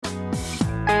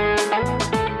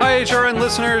HRN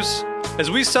listeners.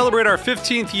 As we celebrate our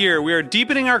 15th year, we are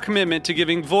deepening our commitment to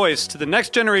giving voice to the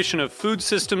next generation of food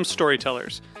systems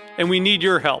storytellers, and we need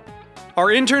your help. Our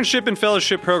internship and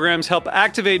fellowship programs help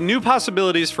activate new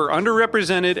possibilities for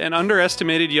underrepresented and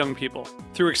underestimated young people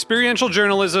through experiential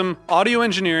journalism, audio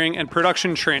engineering, and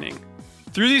production training.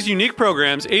 Through these unique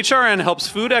programs, HRN helps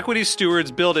food equity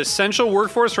stewards build essential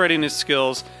workforce readiness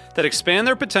skills that expand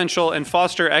their potential and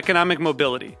foster economic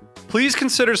mobility. Please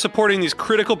consider supporting these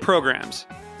critical programs.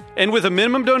 And with a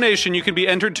minimum donation, you can be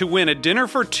entered to win a dinner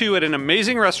for two at an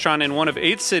amazing restaurant in one of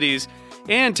 8 cities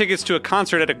and tickets to a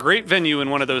concert at a great venue in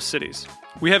one of those cities.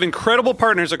 We have incredible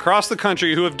partners across the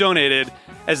country who have donated,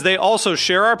 as they also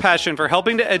share our passion for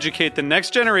helping to educate the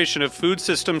next generation of food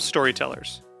systems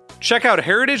storytellers. Check out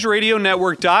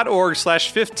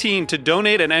heritageradionetwork.org/15 to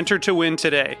donate and enter to win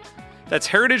today. That's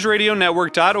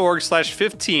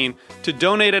heritageradionetwork.org/15 to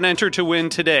donate and enter to win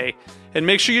today. And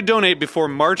make sure you donate before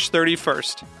March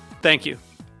 31st. Thank you.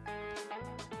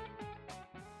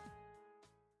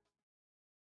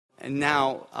 And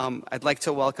now I'd like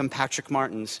to welcome Patrick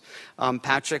Martins.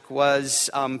 Patrick was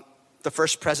the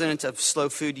first president of Slow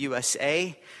Food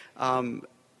USA and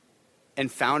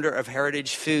founder of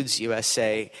Heritage Foods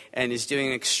USA, and is doing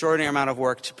an extraordinary amount of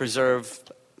work to preserve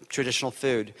traditional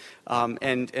food,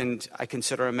 and I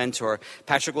consider a mentor.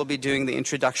 Patrick will be doing the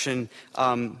introduction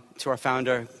to our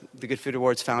founder, the Good Food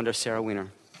Awards founder, Sarah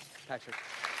Weiner. Patrick.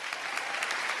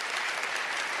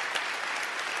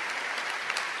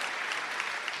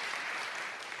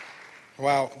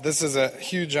 Wow, this is a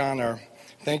huge honor.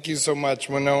 Thank you so much,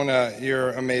 Winona.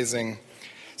 You're amazing.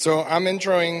 So I'm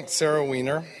introing Sarah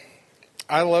Weiner.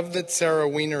 I love that Sarah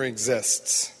Weiner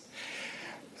exists.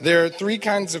 There are 3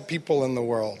 kinds of people in the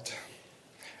world.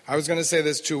 I was going to say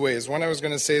this 2 ways. One, I was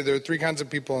going to say there are 3 kinds of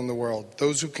people in the world: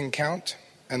 those who can count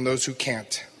and those who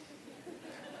can't.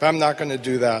 But I'm not going to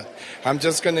do that. I'm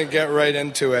just going to get right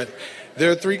into it. There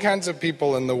are 3 kinds of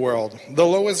people in the world. The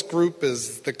lowest group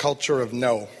is the culture of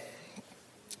no.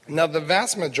 Now, the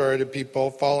vast majority of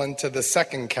people fall into the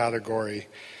second category.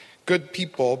 Good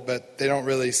people, but they don't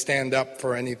really stand up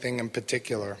for anything in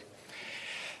particular.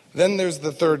 Then there's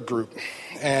the third group,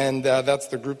 and that's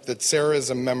the group that Sarah is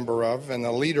a member of and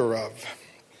a leader of.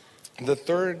 The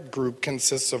third group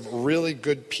consists of really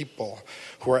good people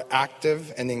who are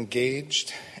active and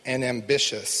engaged and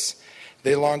ambitious.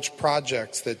 They launch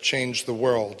projects that change the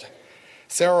world.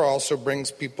 Sarah also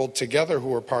brings people together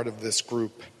who are part of this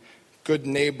group. Good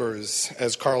neighbors,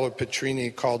 as Carlo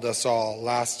Petrini called us all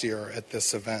last year at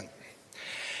this event.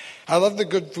 I love the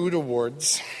Good Food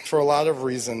Awards for a lot of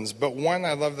reasons, but one,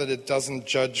 I love that it doesn't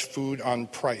judge food on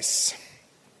price,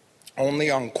 only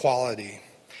on quality.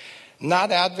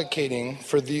 Not advocating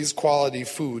for these quality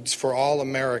foods for all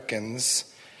Americans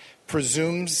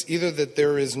presumes either that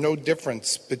there is no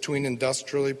difference between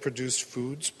industrially produced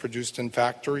foods produced in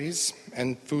factories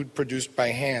and food produced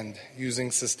by hand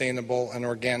using sustainable and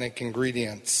organic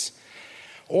ingredients.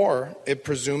 Or it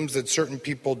presumes that certain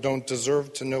people don't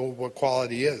deserve to know what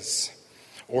quality is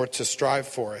or to strive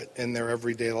for it in their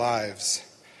everyday lives.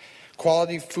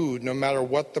 Quality food, no matter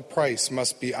what the price,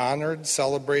 must be honored,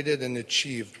 celebrated, and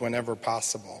achieved whenever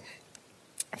possible.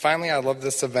 Finally, I love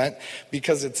this event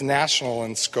because it's national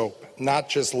in scope, not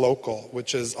just local,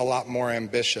 which is a lot more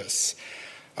ambitious.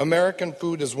 American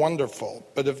food is wonderful,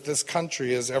 but if this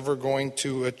country is ever going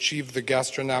to achieve the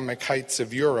gastronomic heights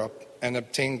of Europe and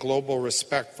obtain global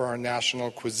respect for our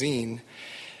national cuisine,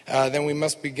 then we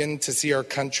must begin to see our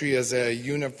country as a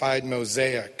unified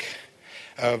mosaic,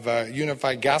 of a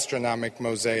unified gastronomic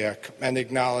mosaic, and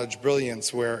acknowledge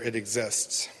brilliance where it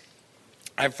exists.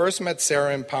 I first met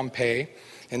Sarah in Pompeii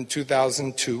in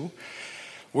 2002,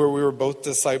 where we were both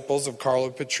disciples of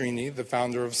Carlo Petrini, the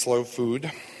founder of Slow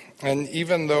Food. And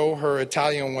even though her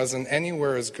Italian wasn't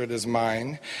anywhere as good as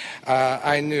mine,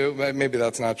 I knew, maybe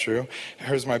that's not true,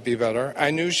 hers might be better,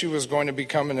 I knew she was going to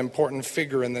become an important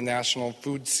figure in the national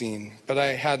food scene, but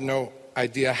I had no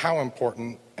idea how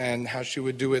important and how she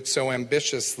would do it so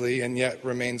ambitiously and yet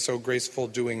remain so graceful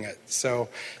doing it. So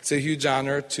it's a huge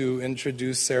honor to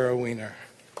introduce Sarah Weiner.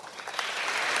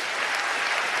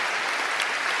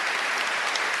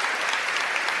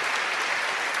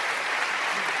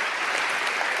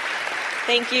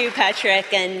 Thank you,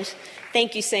 Patrick, and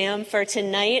thank you, Sam, for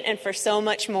tonight and for so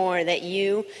much more that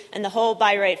you and the whole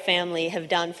Buy Right family have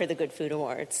done for the Good Food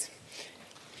Awards.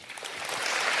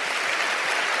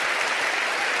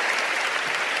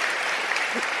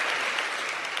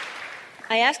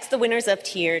 I asked the winners up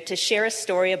here to share a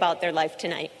story about their life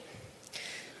tonight.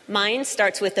 Mine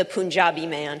starts with a Punjabi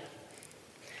man.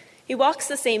 He walks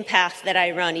the same path that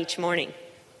I run each morning.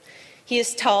 He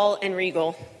is tall and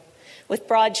regal, with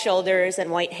broad shoulders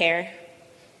and white hair.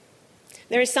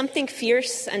 There is something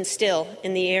fierce and still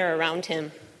in the air around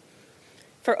him.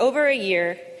 For over a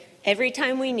year, every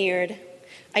time we neared,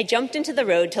 I jumped into the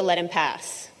road to let him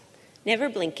pass. Never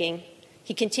blinking,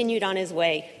 he continued on his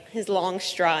way, his long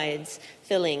strides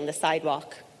filling the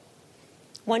sidewalk.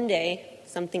 One day,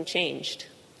 something changed.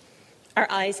 Our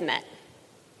eyes met.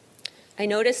 I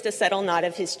noticed a subtle nod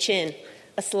of his chin,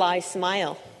 a sly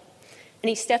smile, and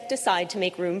he stepped aside to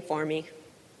make room for me.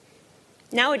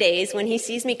 Nowadays, when he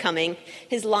sees me coming,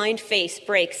 his lined face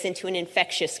breaks into an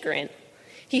infectious grin.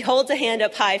 He holds a hand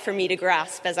up high for me to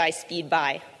grasp as I speed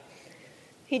by.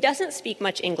 He doesn't speak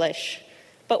much English,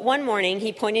 but one morning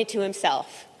he pointed to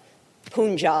himself.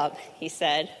 "Punjab," he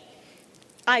said.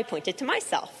 I pointed to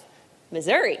myself.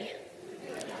 "Missouri."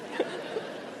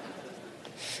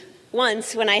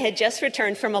 Once, when I had just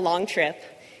returned from a long trip,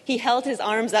 he held his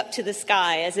arms up to the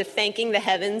sky as if thanking the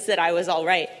heavens that I was all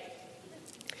right.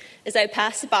 As I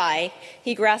passed by,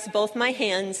 he grasped both my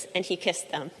hands and he kissed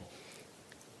them.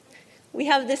 We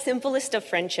have the simplest of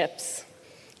friendships.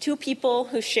 Two people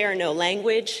who share no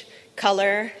language,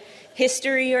 color,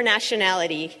 history, or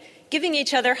nationality, giving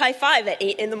each other high five at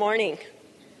 8 a.m.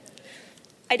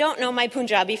 I don't know my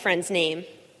Punjabi friend's name,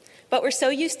 but we're so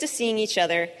used to seeing each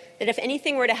other that if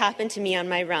anything were to happen to me on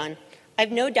my run,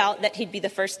 I've no doubt that he'd be the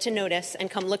first to notice and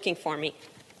come looking for me.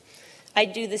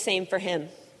 I'd do the same for him.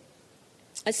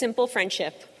 A simple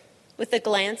friendship, with a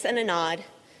glance and a nod.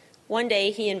 One day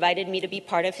he invited me to be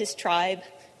part of his tribe,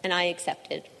 and I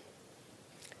accepted.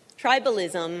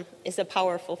 Tribalism is a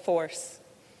powerful force.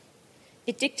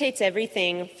 It dictates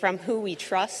everything from who we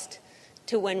trust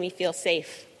to when we feel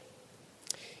safe.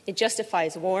 It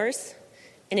justifies wars,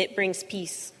 and it brings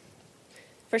peace.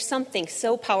 For something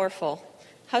so powerful,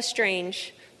 how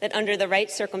strange that under the right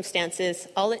circumstances,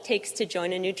 all it takes to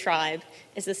join a new tribe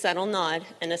is a subtle nod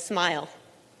and a smile.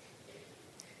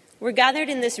 We're gathered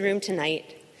in this room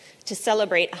tonight to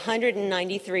celebrate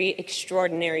 193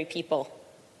 extraordinary people.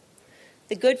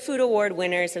 The Good Food Award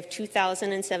winners of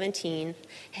 2017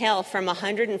 hail from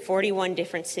 141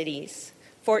 different cities,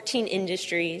 14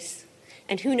 industries,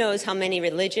 and who knows how many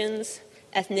religions,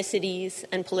 ethnicities,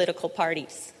 and political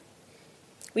parties.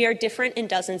 We are different in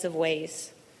dozens of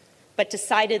ways, but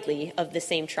decidedly of the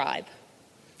same tribe.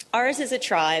 Ours is a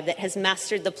tribe that has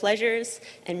mastered the pleasures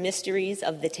and mysteries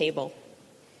of the table.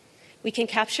 We can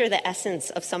capture the essence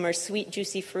of summer's sweet,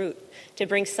 juicy fruit to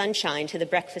bring sunshine to the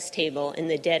breakfast table in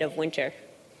the dead of winter.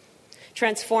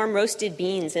 Transform roasted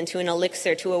beans into an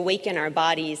elixir to awaken our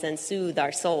bodies and soothe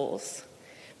our souls.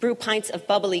 Brew pints of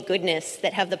bubbly goodness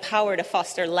that have the power to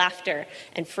foster laughter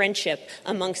and friendship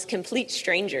amongst complete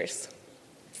strangers.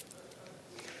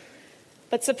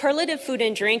 But superlative food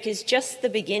and drink is just the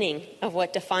beginning of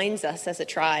what defines us as a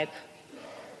tribe.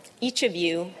 Each of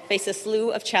you face a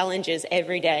slew of challenges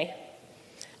every day,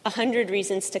 100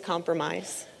 reasons to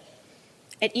compromise.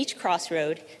 At each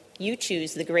crossroad, you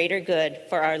choose the greater good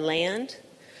for our land,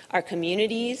 our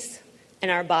communities,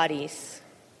 and our bodies.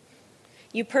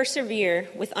 You persevere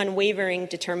with unwavering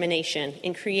determination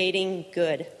in creating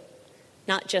good,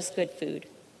 not just good food.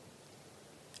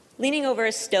 Leaning over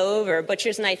a stove or a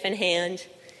butcher's knife in hand,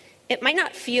 it might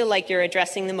not feel like you're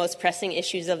addressing the most pressing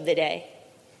issues of the day,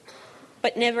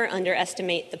 but never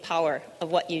underestimate the power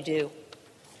of what you do.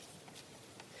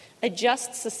 A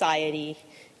just society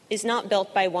is not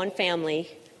built by one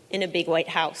family in a big white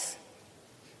house.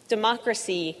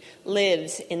 Democracy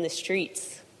lives in the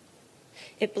streets.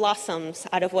 It blossoms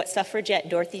out of what suffragette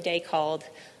Dorothy Day called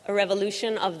a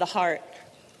revolution of the heart,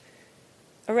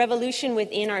 a revolution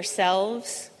within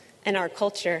ourselves and our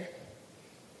culture,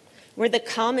 where the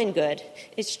common good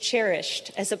is cherished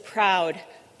as a proud,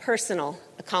 personal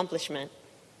accomplishment.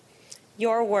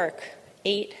 Your work,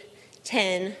 8,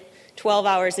 10, 12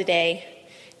 hours a day,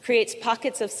 creates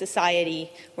pockets of society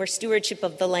where stewardship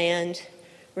of the land,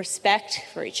 respect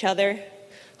for each other,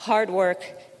 hard work,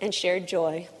 and shared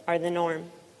joy are the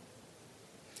norm.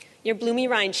 Your bloomy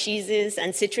rind cheeses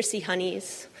and citrusy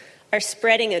honeys are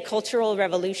spreading a cultural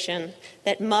revolution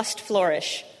that must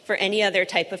flourish for any other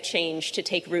type of change to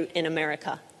take root in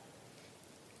America.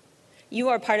 You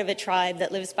are part of a tribe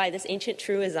that lives by this ancient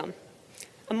truism,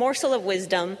 a morsel of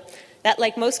wisdom that,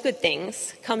 like most good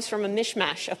things, comes from a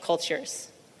mishmash of cultures.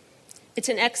 It's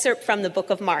an excerpt from the Book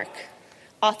of Mark,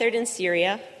 authored in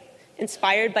Syria,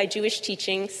 inspired by Jewish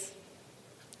teachings,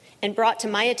 and brought to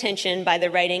my attention by the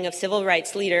writing of civil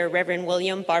rights leader Reverend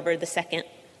William Barber II.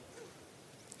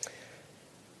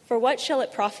 For what shall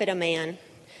it profit a man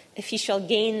if he shall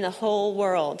gain the whole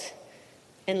world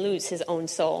and lose his own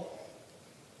soul?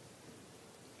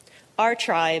 Our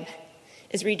tribe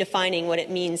is redefining what it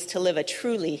means to live a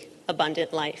truly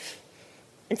abundant life.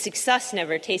 And success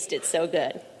never tasted so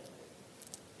good.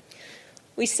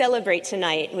 We celebrate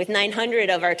tonight with 900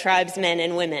 of our tribe's men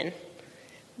and women,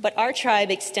 but our tribe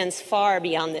extends far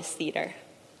beyond this theater.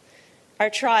 Our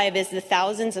tribe is the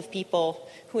thousands of people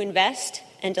who invest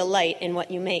and delight in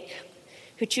what you make,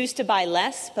 who choose to buy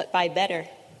less but buy better.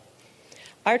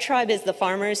 Our tribe is the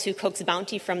farmers who coax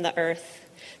bounty from the earth,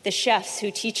 the chefs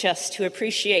who teach us to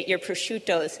appreciate your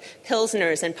prosciuttos,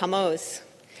 pilsners, and pomots,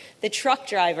 the truck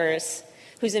drivers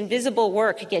whose invisible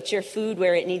work gets your food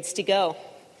where it needs to go,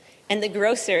 and the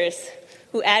grocers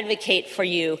who advocate for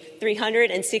you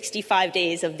 365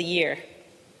 days of the year.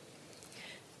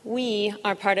 We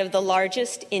are part of the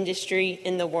largest industry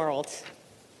in the world.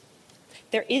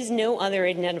 There is no other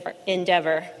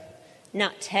endeavor,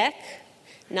 not tech,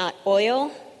 not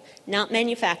oil, not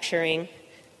manufacturing,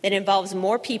 that involves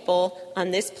more people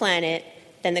on this planet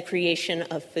than the creation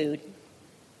of food.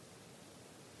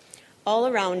 All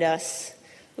around us,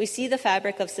 we see the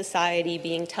fabric of society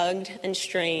being tugged and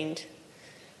strained,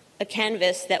 a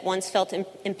canvas that once felt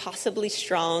impossibly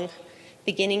strong,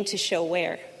 beginning to show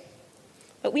wear.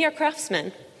 But we are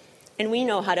craftsmen, and we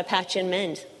know how to patch and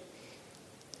mend.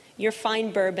 Your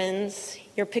fine bourbons,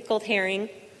 your pickled herring,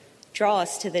 draw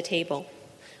us to the table,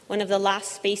 one of the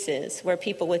last spaces where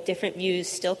people with different views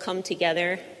still come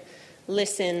together,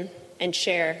 listen, and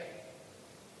share.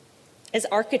 As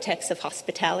architects of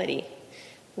hospitality,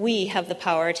 we have the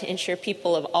power to ensure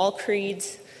people of all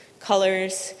creeds,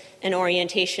 colors, and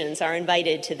orientations are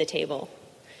invited to the table,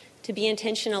 to be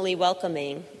intentionally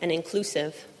welcoming and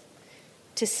inclusive,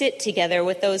 to sit together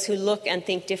with those who look and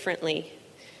think differently,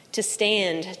 to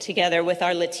stand together with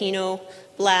our Latino,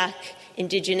 Black,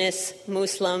 Indigenous,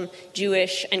 Muslim,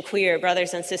 Jewish, and queer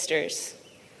brothers and sisters,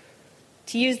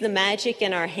 to use the magic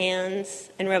in our hands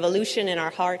and revolution in our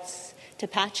hearts to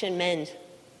patch and mend,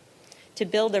 to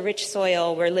build a rich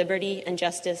soil where liberty and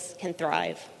justice can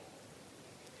thrive,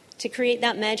 to create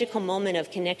that magical moment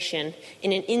of connection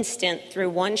in an instant through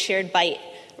one shared bite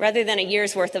rather than a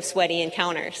year's worth of sweaty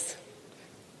encounters.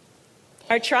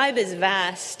 Our tribe is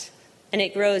vast, and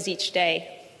it grows each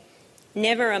day.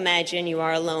 Never imagine you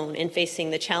are alone in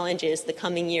facing the challenges the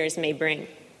coming years may bring.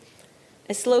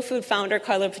 As Slow Food founder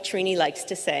Carlo Petrini likes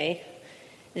to say,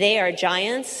 they are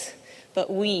giants, but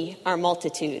we are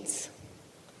multitudes.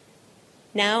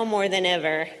 Now more than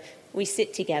ever, we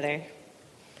sit together.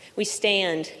 We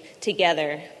stand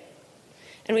together.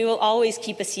 And we will always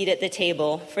keep a seat at the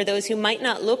table for those who might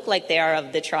not look like they are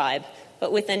of the tribe,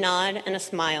 but with a nod and a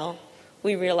smile,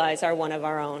 we realize are one of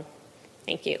our own.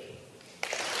 Thank you.